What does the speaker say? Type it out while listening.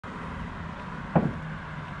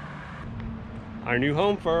our new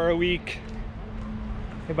home for a week.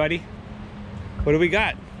 Hey buddy, what do we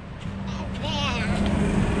got? A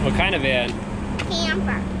van. What kind of van?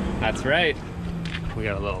 Camper. That's right. We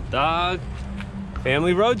got a little dog.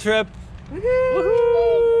 Family road trip.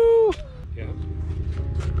 Woohoo! Yeah.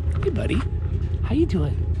 Hey buddy, how you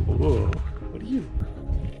doing? Whoa, what are you?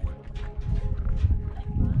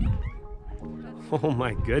 Oh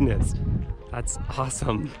my goodness, that's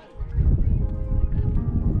awesome.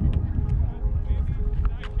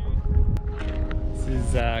 This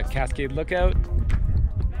is Cascade Lookout.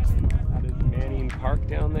 That is Manning Park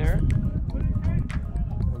down there.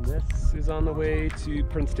 And this is on the way to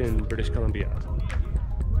Princeton, British Columbia,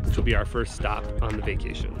 which will be our first stop on the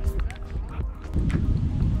vacation.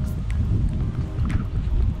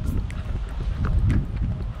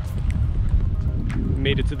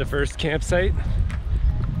 Made it to the first campsite.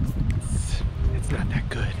 It's not that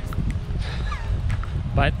good.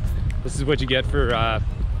 But this is what you get for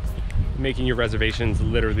making your reservations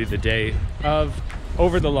literally the day of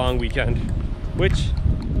over the long weekend, which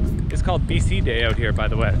is called BC Day out here, by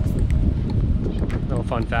the way. Little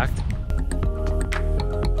fun fact.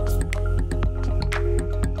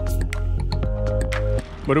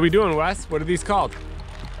 What are we doing, Wes? What are these called?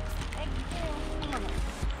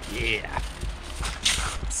 Yeah.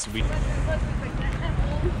 Sweet.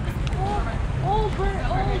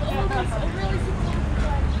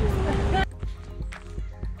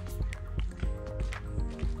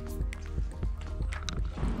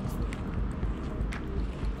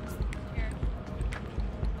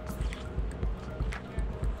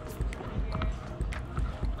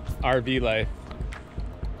 RV life.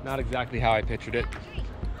 Not exactly how I pictured it.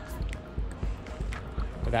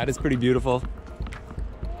 But that is pretty beautiful.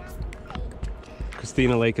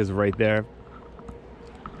 Christina Lake is right there.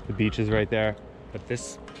 The beach is right there. But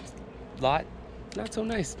this lot, not so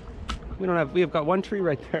nice. We have got one tree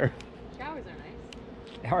right there. Showers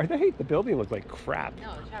are nice. Are they? The building looks like crap.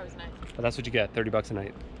 No, the shower's nice. But that's what you get, 30 bucks a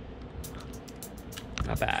night.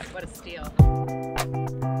 Not bad. What a steal.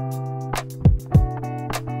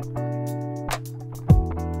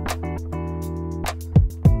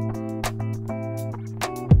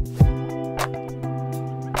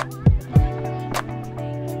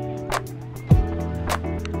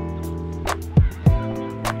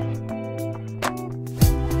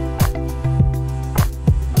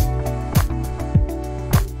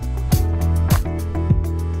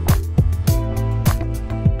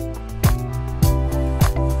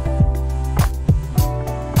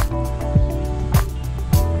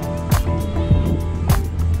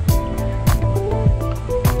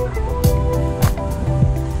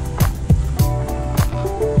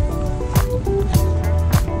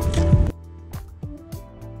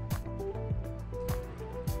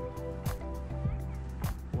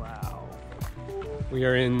 We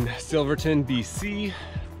are in Silverton, BC.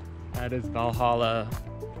 That is Valhalla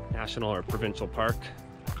National or Provincial Park.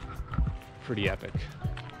 Pretty epic.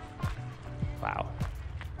 Wow.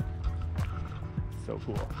 So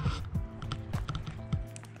cool.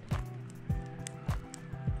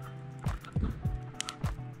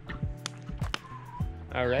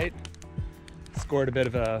 All right. Scored a bit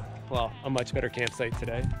of a much better campsite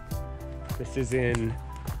today. This is in,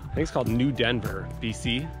 I think it's called New Denver,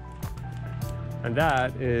 BC. And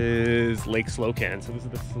that is Lake Slocan. So this is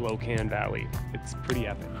the Slocan Valley. It's pretty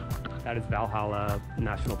epic. That is Valhalla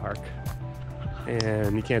National Park.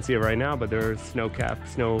 And you can't see it right now, but there's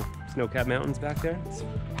snow-capped mountains back there. It's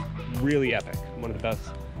really epic. One of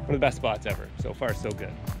the best spots ever. So far, so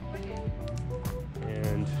good.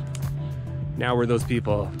 And now we're those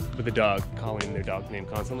people with a dog calling their dog's name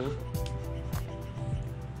constantly.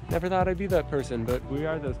 Never thought I'd be that person, but we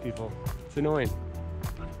are those people. It's annoying.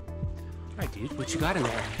 All right, dude, what you got in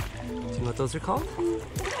there? Do you know what those are called?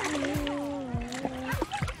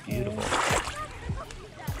 Beautiful.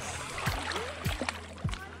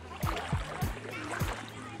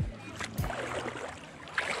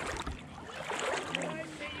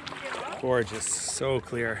 Gorgeous, so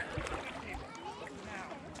clear.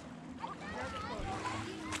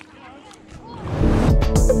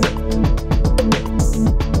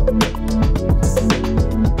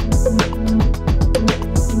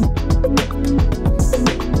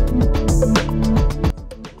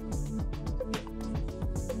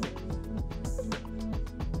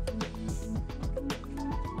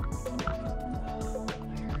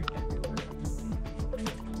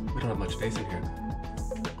 We don't have much space in here.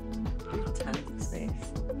 Tons of space.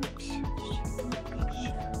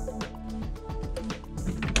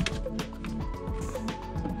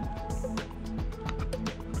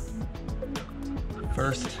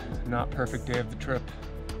 First, not perfect day of the trip.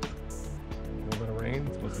 morning.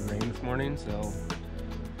 It's supposed to rain this morning, so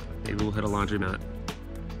maybe we'll hit a laundromat.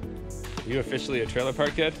 Are you officially a trailer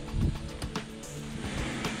park kid?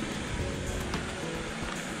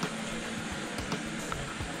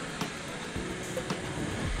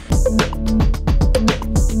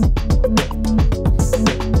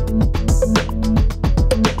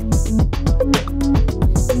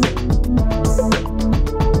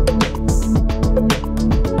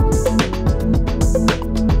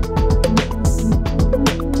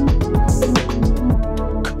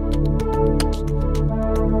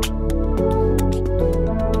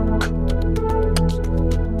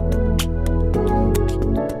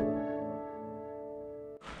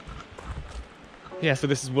 Yeah, so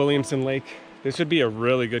this is Williamson Lake. This would be a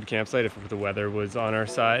really good campsite if the weather was on our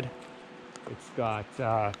side. It's got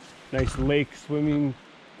nice swimming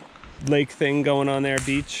lake thing going on there,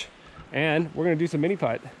 beach. And we're gonna do some mini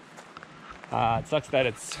putt. It sucks that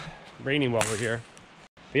it's raining while we're here.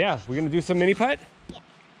 But yeah, we're gonna do some mini putt? Yeah.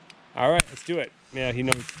 All right, let's do it. Yeah, he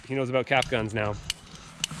knows about cap guns now.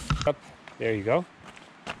 Up, there you go.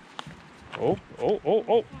 Oh.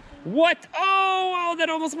 What? Oh, that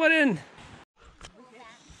almost went in.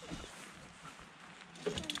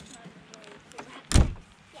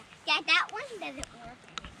 Yeah, that one doesn't work.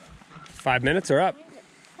 5 minutes or up?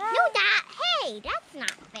 No, hey, that's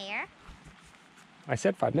not fair. I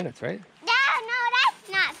said 5 minutes, right? No, that's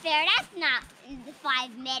not fair. That's not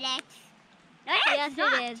 5 minutes. No, that's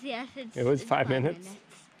not. It is. Yes, It was 5 minutes.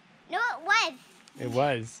 No, it was. It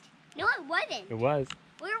was. No, it wasn't. It was.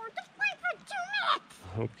 We were just playing for 2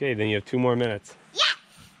 minutes. Okay, then you have 2 more minutes. Yes.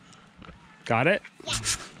 Got it? Yeah.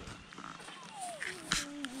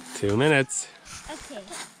 2 minutes. Okay,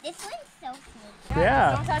 this one's so cool.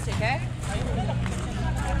 Yeah. Don't touch it, okay?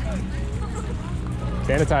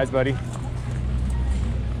 Sanitize, buddy.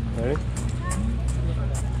 Ready?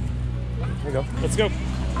 There you go. Let's go.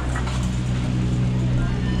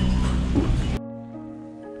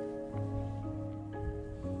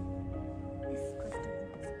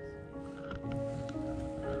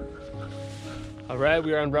 All right,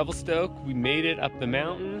 we are on Revelstoke. We made it up the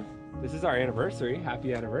mountain. This is our anniversary.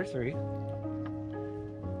 Happy anniversary.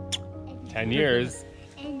 10 years.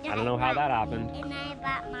 And I don't know how that happened. And I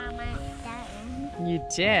bought Mama something. You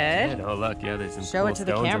did. Oh, look, yeah, there's some Show cool it to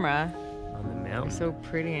the stones camera. on the They're mountain. so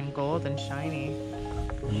pretty and gold and shiny.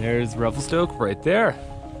 And there's Revelstoke right there.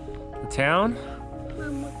 The town.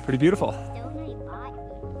 Pretty beautiful. Stone I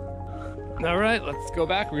bought you. All right, let's go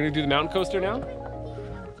back. We're gonna do the mountain coaster now.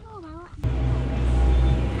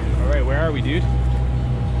 All right, where are we, dude?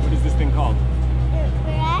 What is this thing called? We're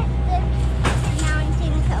at the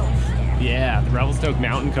mountain coaster. Yeah, the Revelstoke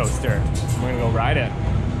Mountain Coaster. We're gonna go ride it.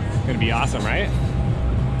 It's gonna be awesome, right?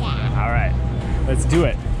 Yeah. All right, let's do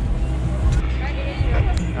it.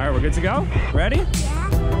 All right, we're good to go? Ready? Yeah.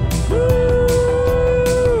 Woo!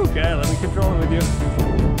 Okay, let me control it with you.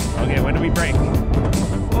 Okay, when do we brake?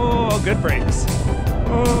 Oh, good brakes.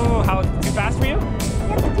 Oh, how, too fast for you?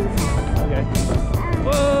 That's too fast. Okay.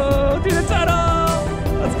 Whoa, through the tunnel!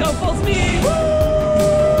 Let's go full speed! Woo!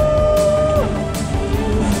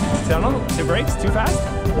 Tunnel, the brakes, too fast?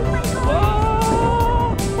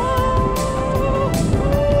 Whoa! Whoa!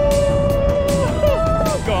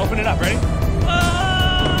 Whoa! Go, open it up, ready?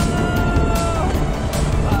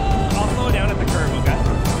 I'll slow down at the curve, okay?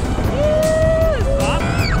 Woo! Stop.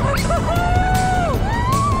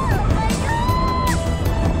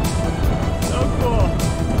 So cool.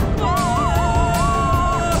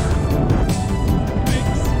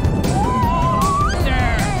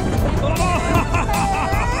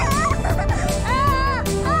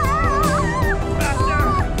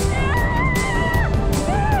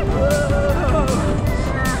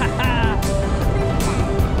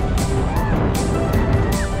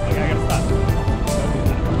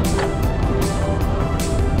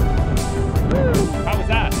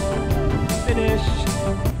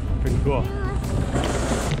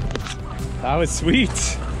 That was sweet.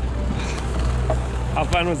 How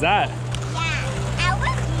fun was that? Yeah, I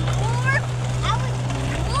was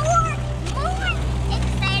more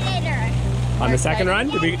excited. On the second run?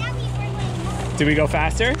 Did we go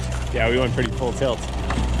faster? Yeah, we went pretty full tilt.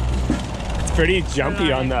 It's pretty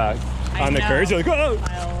jumpy on the curves. You're like, oh!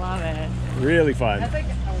 I love it. Really fun. That's like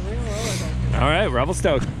a real roller coaster. All right,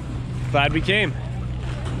 Revelstoke. Glad we came.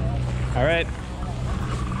 All right,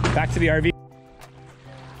 back to the RV.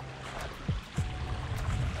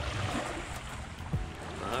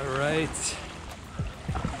 All right.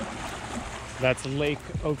 That's Lake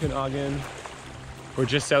Okanagan. We're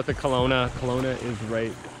just south of Kelowna. Kelowna is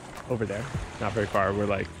right over there. Not very far. We're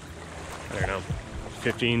like, I don't know,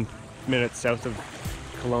 15 minutes south of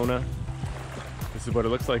Kelowna. The This is what it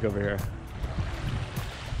looks like over here.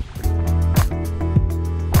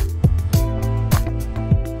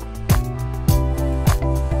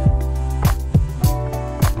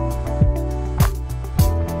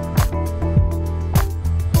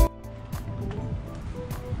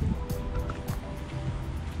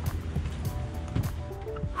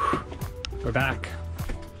 We're back.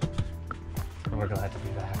 And we're glad to be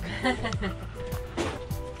back.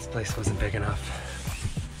 This place wasn't big enough.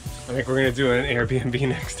 I think we're gonna do an Airbnb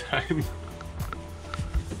next time.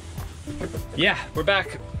 Yeah, we're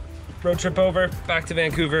back. Road trip over, back to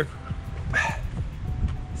Vancouver.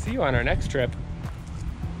 See you on our next trip.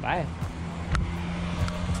 Bye.